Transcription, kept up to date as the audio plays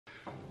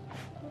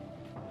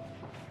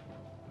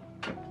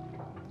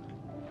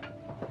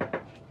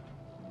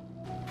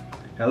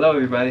Hello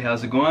everybody,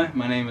 how's it going?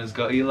 My name is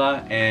Go Eli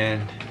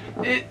and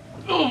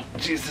oh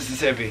jeez, this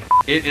is heavy.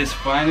 It is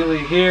finally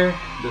here,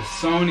 the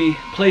Sony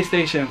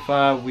PlayStation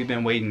 5. We've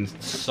been waiting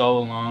so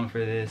long for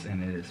this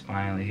and it is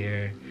finally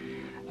here.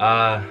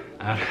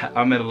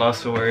 I'm at a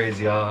loss for words,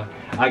 y'all.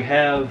 I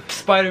have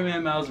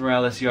Spider-Man Miles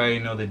Morales, you already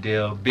know the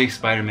deal. Big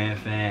Spider-Man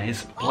fan.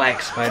 It's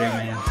Black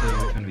Spider-Man too.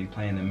 We're gonna be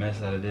playing the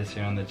mess out of this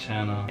here on the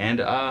channel. And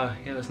yeah,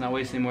 let's not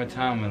waste any more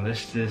time and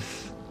let's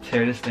just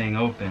tear this thing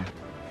open.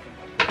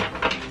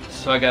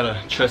 So I got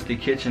a trusty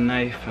kitchen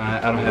knife.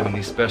 I don't have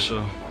any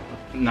special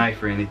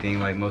knife or anything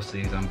like most of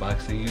these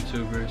unboxing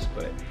YouTubers,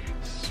 but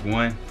this is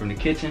one from the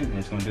kitchen and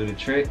it's gonna do the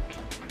trick.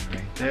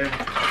 Right there.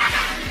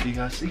 You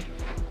guys see?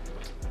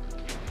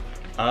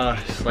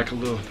 It's like a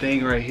little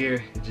thing right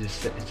here. It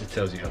just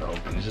tells you how to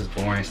open. It's just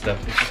boring stuff.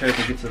 It's just hard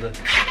to get to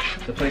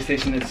the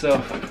PlayStation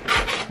itself.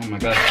 Oh my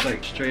god, it's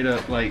like straight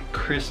up like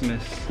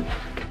Christmas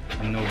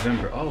in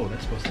November. Oh,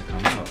 that's supposed to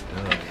come out.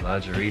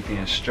 Elijah, read the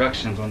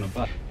instructions on the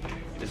box.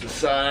 Here's the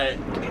side,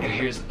 and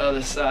here's the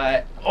other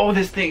side. Oh,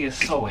 this thing is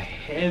so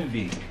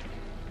heavy.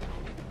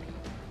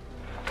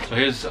 So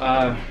here's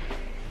a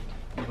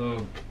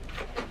little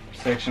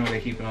section where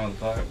they keep it on the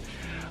part.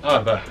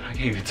 Oh, but I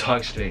can't even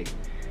talk straight.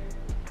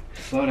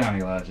 Slow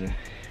down, Elijah.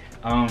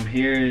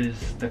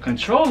 Here's the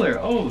controller.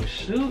 Oh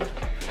shoot,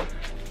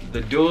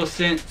 the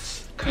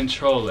DualSense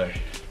controller.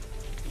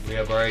 We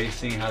have already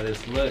seen how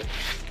this looks.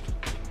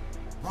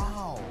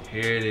 Wow.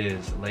 Here it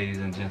is, ladies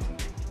and gentlemen.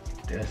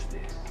 Dusty.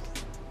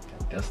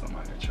 Dust on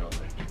my controller.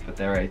 Put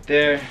that right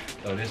there.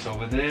 Throw this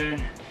over there.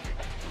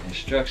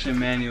 Instruction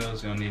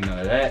manuals. Gonna need none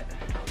of that.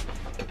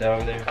 Put that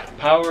over there.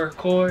 Power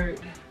cord.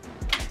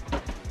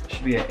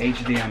 Should be an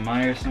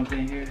HDMI or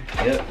something here.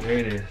 Yep, there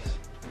it is.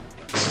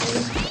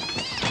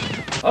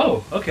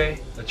 Oh, okay.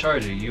 A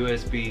charger.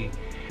 USB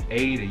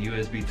A to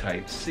USB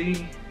Type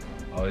C.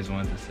 Always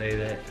wanted to say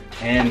that.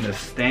 And the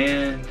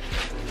stand.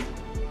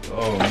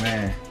 Oh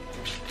man.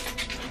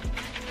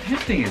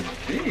 This thing is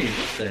big.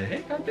 What the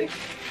heck? I think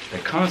the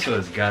console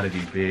has got to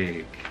be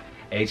big.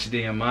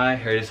 HDMI.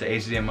 Heard it's a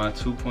HDMI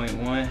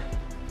 2.1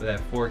 for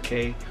that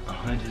 4K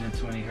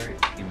 120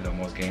 hertz. Even though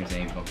most games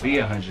ain't gonna be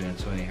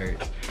 120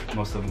 hertz.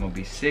 Most of them gonna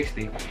be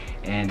 60.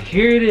 And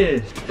here it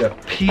is, the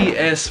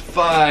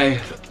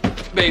PS5,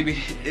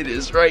 baby. It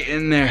is right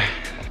in there.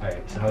 All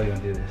right, so how are we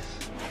gonna do this?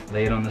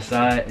 Lay it on the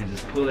side and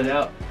just pull it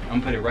out. I'm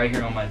gonna put it right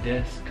here on my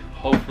desk.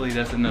 Hopefully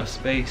that's enough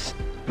space.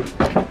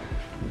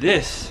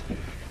 This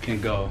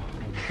can go over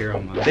here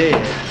on my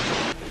bed.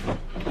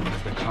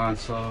 That's the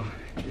console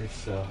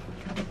itself.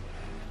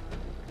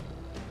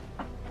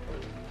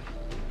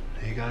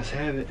 There you guys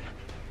have it.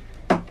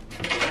 Throw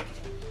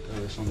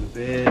this on the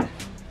bed.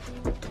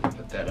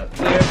 Put that up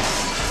there.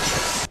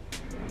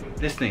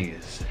 This thing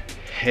is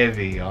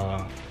heavy,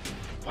 y'all.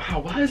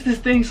 Wow, why is this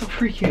thing so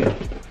freaking...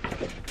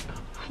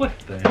 What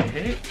the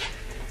heck?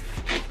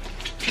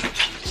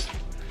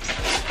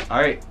 All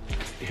right,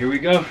 here we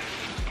go.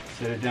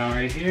 Set it down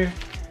right here.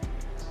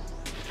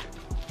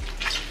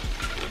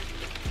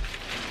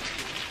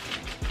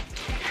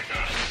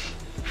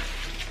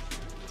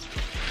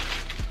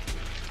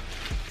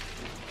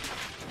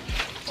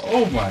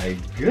 Oh my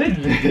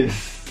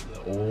goodness.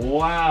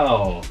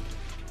 Wow.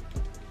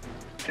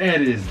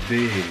 That is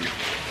big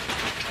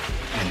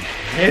and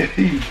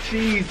heavy.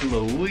 Jeez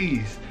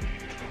Louise.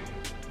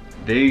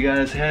 There you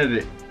guys have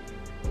it.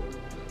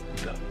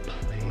 The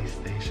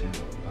PlayStation.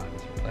 Wow,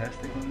 there's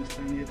plastic on this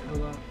thing you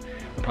peel off.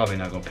 I'm probably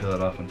not gonna peel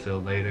it off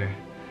until later.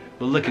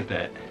 But look at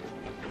that.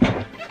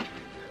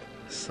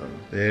 So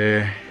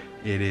there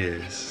it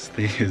is. This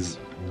thing is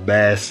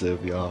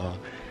massive, y'all.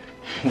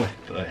 What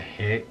the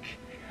heck?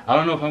 I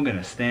don't know if I'm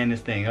gonna stand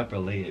this thing up or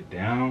lay it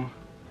down.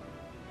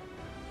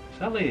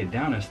 Should I lay it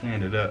down or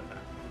stand it up?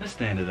 Let's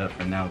stand it up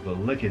for now, but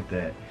look at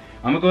that.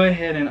 I'm gonna go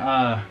ahead and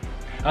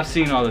I've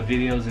seen all the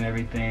videos and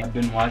everything. I've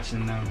been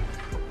watching them,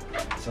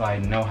 so I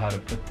know how to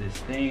put this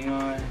thing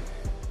on.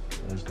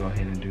 So let's go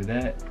ahead and do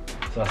that.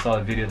 So I saw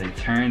a video, they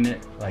turned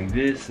it like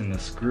this and the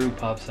screw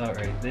pops out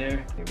right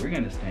there. Okay, we're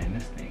gonna stand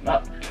this thing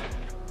up. How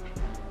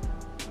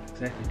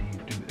exactly do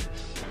you do this?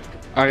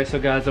 All right, so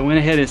guys, I went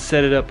ahead and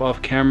set it up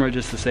off camera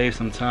just to save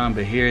some time,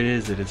 but here it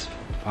is. It is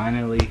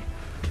finally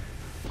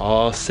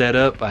all set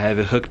up. I have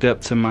it hooked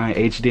up to my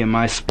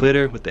HDMI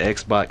splitter with the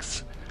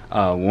Xbox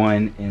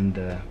One and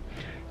the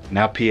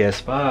now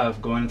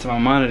PS5 going into my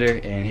monitor,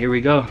 and here we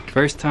go.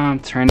 First time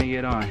turning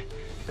it on.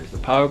 There's the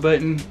power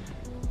button,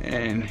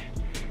 and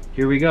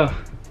here we go.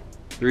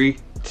 3,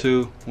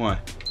 2, 1.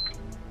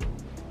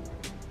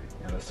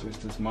 Now let's switch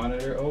this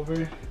monitor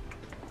over.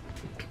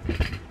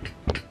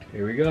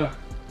 Here we go.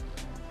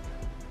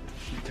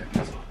 Turn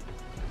this off.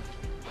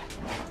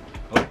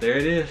 Oh, there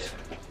it is.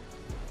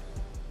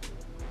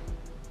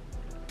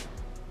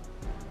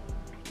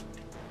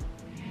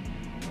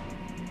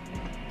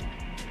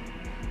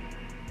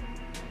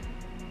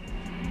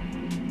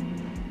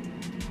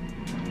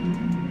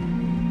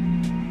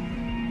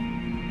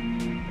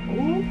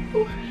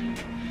 Oh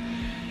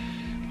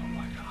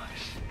my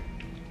gosh.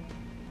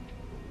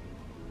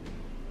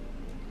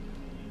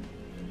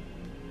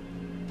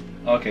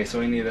 Okay, so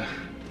we need to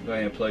go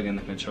ahead and plug in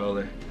the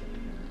controller.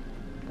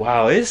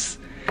 Wow, it's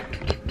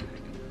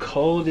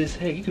cold as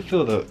heck. You can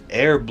feel the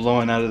air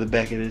blowing out of the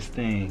back of this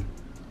thing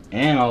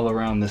and all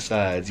around the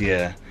sides.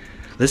 Yeah,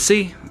 let's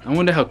see. I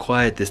wonder how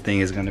quiet this thing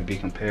is going to be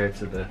compared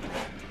to the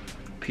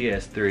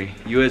PS3.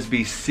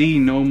 USB-C,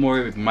 no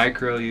more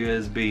micro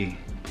USB.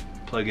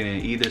 Plug it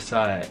in either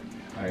side.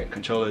 All right,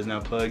 controller is now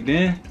plugged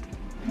in.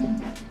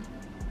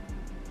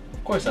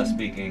 Of course I'm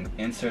speaking.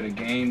 Insert a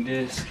game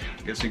disc.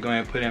 Guess we're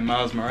going to put in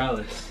Miles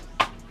Morales.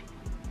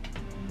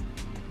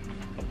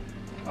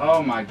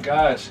 Oh my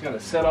gosh, gotta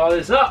set all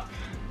this up.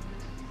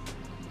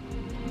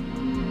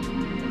 There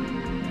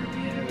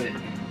we have it.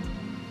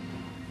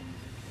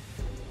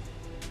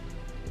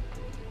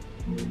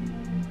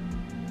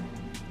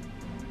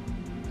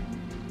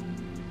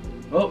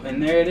 Oh,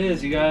 and there it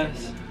is, you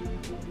guys.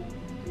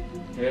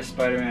 There's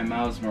Spider-Man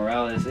Miles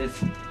Morales.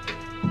 It's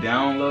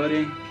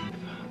downloading.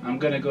 I'm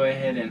gonna go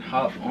ahead and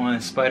hop on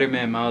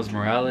Spider-Man Miles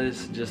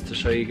Morales just to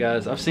show you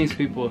guys. I've seen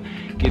people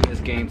get this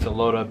game to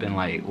load up in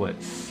like,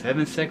 what,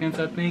 7 seconds,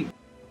 I think?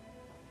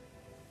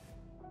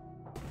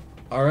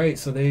 Alright,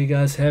 so there you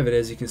guys have it.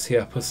 As you can see,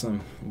 I put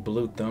some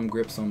blue thumb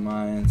grips on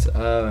mine.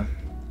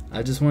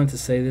 I just wanted to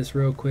say this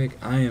real quick.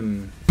 I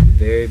am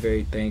very,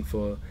 very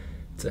thankful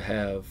to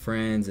have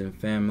friends and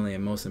family,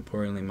 and most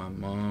importantly, my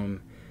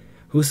mom,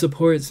 who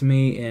supports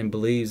me and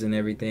believes in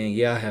everything.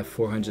 Yeah, I have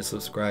 400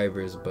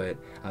 subscribers, but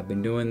I've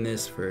been doing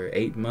this for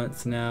 8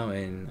 months now,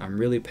 and I'm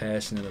really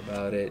passionate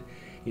about it.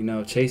 You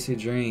know, chase your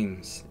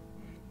dreams.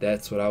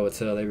 That's what I would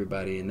tell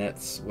everybody, and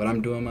that's what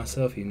I'm doing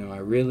myself. You know, I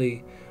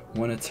really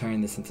want to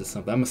turn this into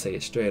something. I'm gonna say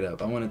it straight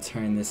up. I want to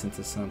turn this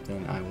into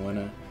something. I want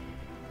to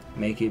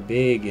make it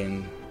big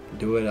and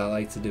do what I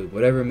like to do.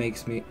 Whatever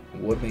makes me,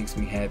 what makes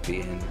me happy,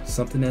 and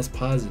something that's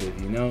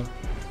positive. You know,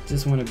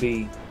 just want to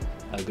be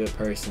a good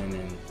person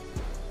and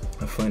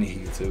a funny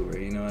YouTuber,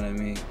 you know what I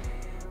mean?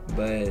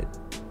 But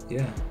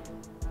yeah,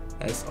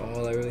 that's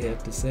all I really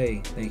have to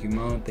say. Thank you,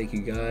 Mom. Thank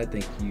you, God.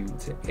 Thank you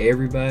to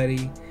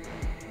everybody.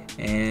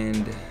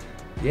 And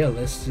yeah,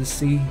 let's just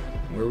see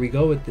where we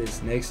go with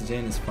this. Next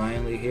gen is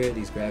finally here.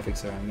 These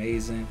graphics are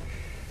amazing.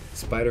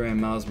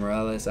 Spider-Man Miles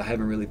Morales, I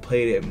haven't really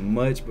played it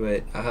much,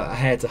 but I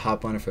had to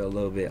hop on it for a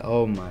little bit.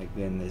 Oh my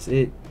goodness,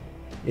 it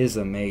is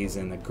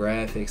amazing. The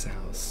graphics,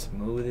 how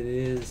smooth it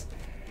is.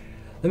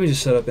 Let me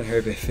just shut up and hurry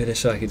up and finish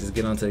so I can just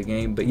get onto the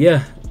game. But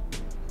yeah,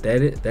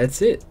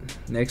 that's it.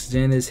 Next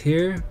gen is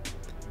here.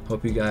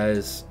 Hope you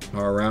guys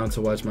are around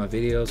to watch my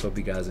videos. Hope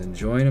you guys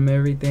enjoying them,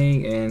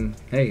 everything. And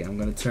hey, I'm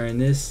gonna turn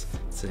this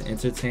to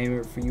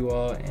entertainment for you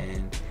all.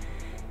 And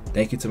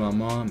thank you to my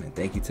mom, and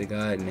thank you to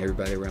God and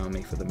everybody around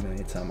me for the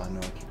millionth time. I know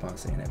I keep on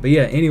saying that. But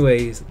yeah,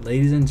 anyways,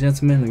 ladies and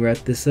gentlemen, we wrap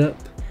this up.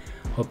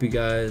 Hope you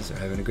guys are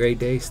having a great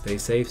day. Stay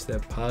safe, stay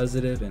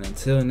positive, and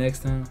until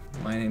next time,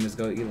 my name is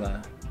Go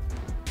Eli.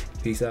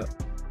 Peace out.